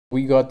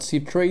We got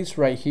sieve trays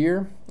right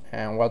here,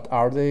 and what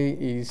are they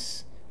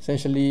is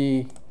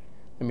essentially,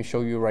 let me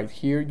show you right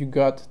here. You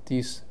got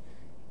this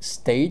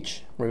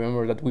stage.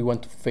 Remember that we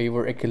want to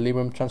favor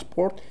equilibrium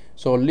transport,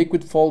 so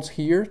liquid falls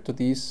here to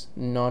this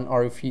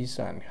non-orifice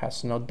and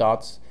has no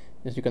dots.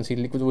 As you can see,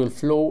 liquid will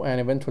flow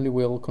and eventually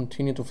will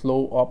continue to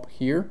flow up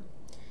here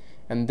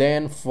and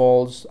then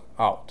falls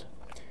out.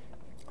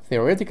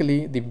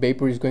 Theoretically, the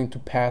vapor is going to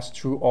pass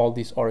through all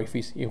these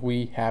orifices if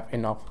we have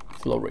enough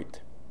flow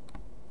rate.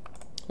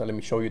 So let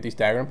me show you this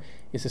diagram.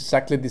 It's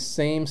exactly the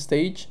same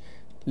stage.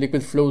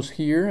 Liquid flows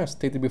here, as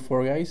stated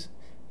before, guys,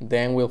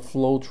 then will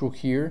flow through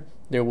here.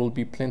 There will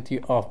be plenty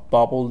of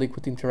bubble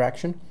liquid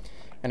interaction,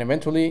 and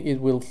eventually it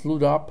will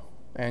float up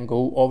and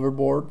go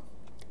overboard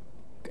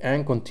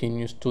and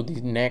continues to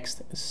the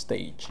next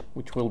stage,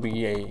 which will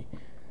be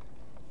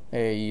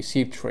a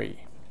sieve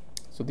tray.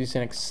 So this is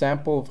an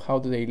example of how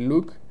they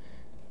look.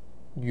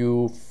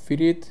 You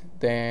feed it,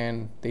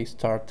 then they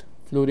start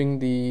floating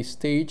the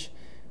stage,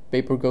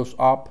 vapor goes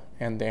up,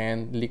 and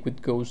then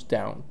liquid goes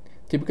down.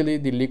 Typically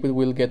the liquid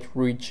will get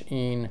rich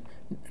in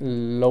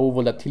low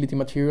volatility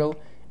material,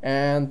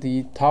 and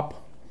the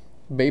top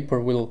vapor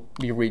will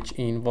be rich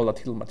in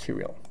volatile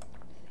material.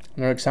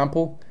 Another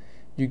example,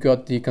 you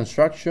got the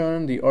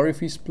construction, the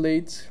orifice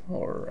plates,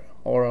 or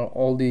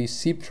all the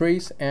sieve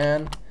trays,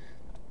 and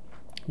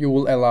you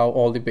will allow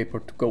all the vapor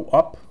to go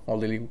up, all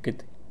the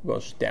liquid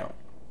goes down.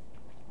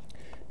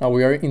 Now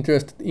we are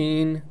interested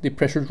in the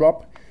pressure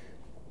drop.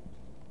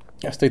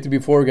 As stated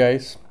before,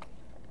 guys,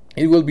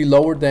 it will be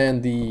lower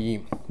than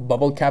the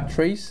bubble cap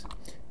trays,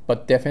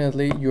 but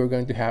definitely you're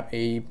going to have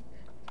a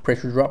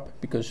pressure drop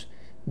because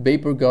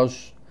vapor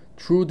goes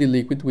through the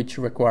liquid, which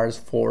requires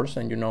force,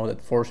 and you know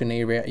that force in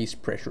area is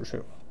pressure,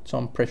 so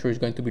some pressure is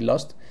going to be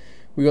lost.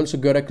 We also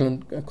got to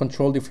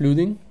control the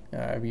fluiding.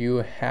 If you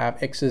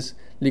have excess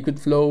liquid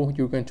flow,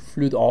 you're going to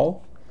fluid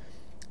all,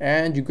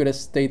 and you got to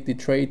state the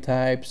tray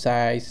type,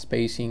 size,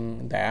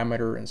 spacing,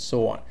 diameter, and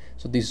so on.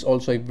 So this is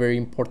also a very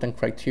important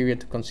criteria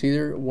to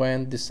consider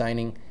when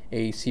designing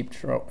a sieve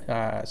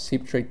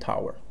tray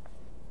tower.